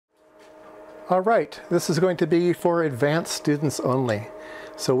All right, this is going to be for advanced students only.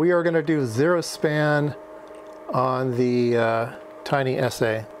 So we are going to do zero span on the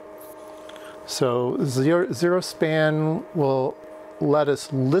TinySA. So zero span will let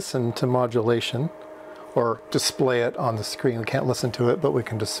us listen to modulation or display it on the screen. We can't listen to it, but we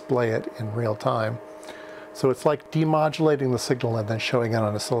can display it in real time. So it's like demodulating the signal and then showing it on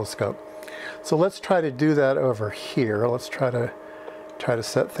an oscilloscope. So let's try to do that over here. Let's try to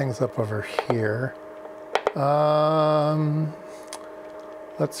set things up over here.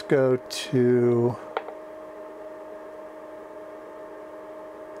 Let's go to,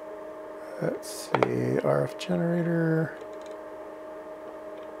 let's see, RF generator,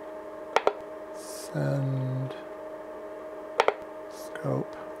 send,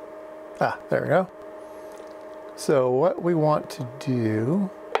 scope. Ah, there we go. So what we want to do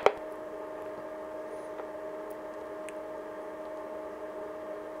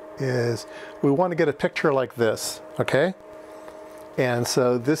is we want to get a picture like this, okay? And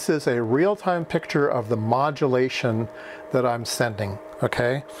so this is a real-time picture of the modulation that I'm sending,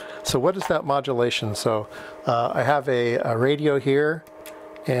 okay? So what is that modulation? So I have a radio here,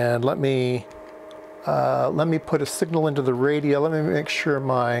 and let me put a signal into the radio. Let me make sure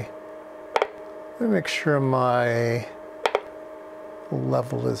my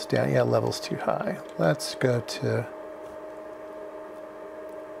level is down. Yeah, level's too high. Let's go to,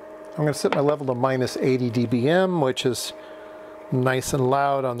 I'm going to set my level to minus 80 dBm, which is nice and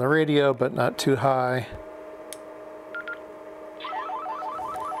loud on the radio, but not too high.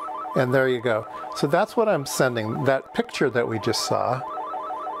 And there you go. So that's what I'm sending. That picture that we just saw,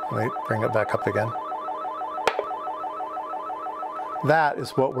 let me bring it back up again. That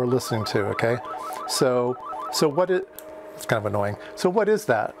is what we're listening to, okay? So what it, it's kind of annoying. So what is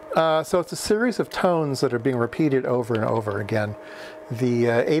that? So it's a series of tones that are being repeated over and over again. The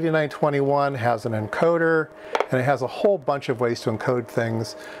 8921 has an encoder, and it has a whole bunch of ways to encode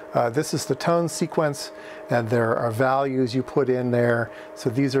things. This is the tone sequence, and there are values you put in there. So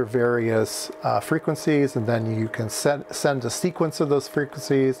these are various frequencies, and then you can send a sequence of those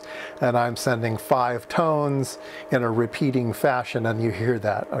frequencies, and I'm sending 5 tones in a repeating fashion, and you hear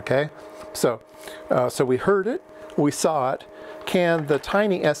that, okay? So we heard it, we saw it. Can the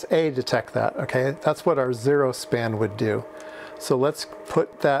TinySA detect that, okay? That's what our zero span would do. So let's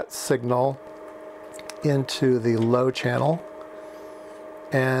put that signal into the low channel,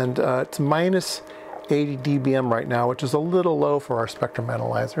 and it's minus 80 dBm right now, which is a little low for our spectrum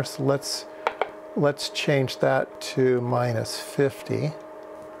analyzer. So let's change that to minus 50.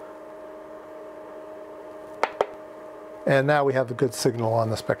 And now we have a good signal on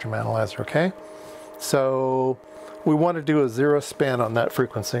the spectrum analyzer, okay? So we want to do a zero span on that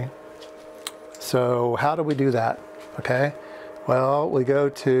frequency. So how do we do that, okay? Well, we go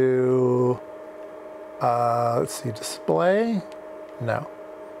to, let's see, display, no,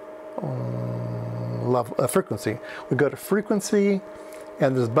 level, frequency. We go to frequency,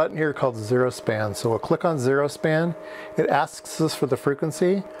 and there's a button here called zero span. So we'll click on zero span. It asks us for the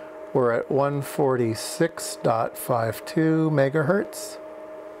frequency. We're at 146.52 megahertz.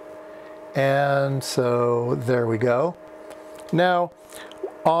 And so there we go. Now,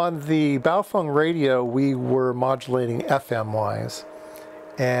 on the Baofeng radio, we were modulating FM-wise,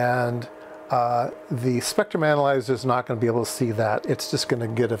 and the spectrum analyzer is not going to be able to see that. It's just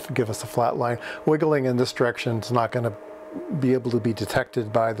going to give us a flat line. Wiggling in this direction is not going to be able to be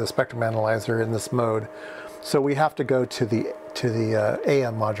detected by the spectrum analyzer in this mode. So we have to go to the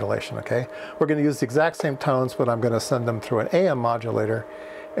AM modulation, okay? We're going to use the exact same tones, but I'm going to send them through an AM modulator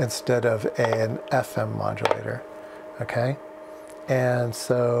instead of an FM modulator, okay? And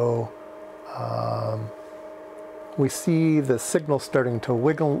so we see the signal starting to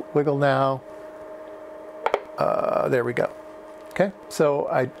wiggle now. There we go. Okay, so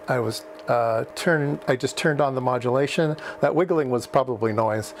I just turned on the modulation. That wiggling was probably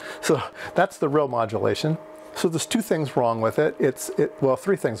noise. So that's the real modulation. So there's 2 things wrong with it. Well,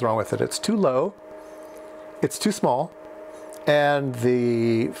 3 things wrong with it. It's too low, it's too small, and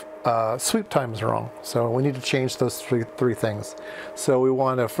the sweep time is wrong. So we need to change those three things. So we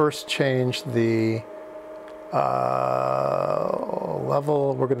want to first change the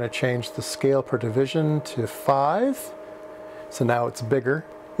level. We're going to change the scale per division to 5. So now it's bigger.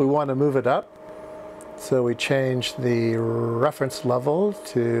 We want to move it up. So we change the reference level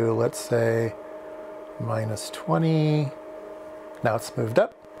to, let's say, minus 20. Now it's moved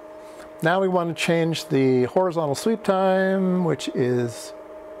up. Now we want to change the horizontal sweep time, which is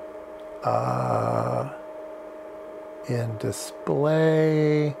in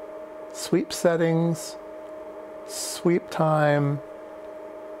display, sweep settings, sweep time,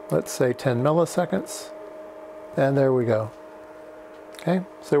 let's say 10 milliseconds, and there we go. Okay,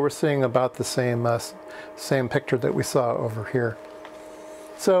 so we're seeing about the same picture that we saw over here.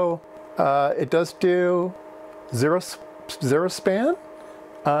 So it does do zero span.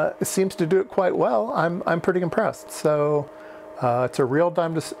 It seems to do it quite well. I'm pretty impressed. So it's a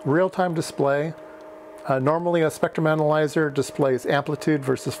real-time display. Normally a spectrum analyzer displays amplitude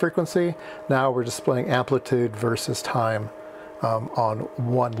versus frequency. Now we're displaying amplitude versus time on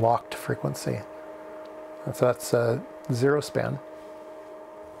one locked frequency. So that's zero span.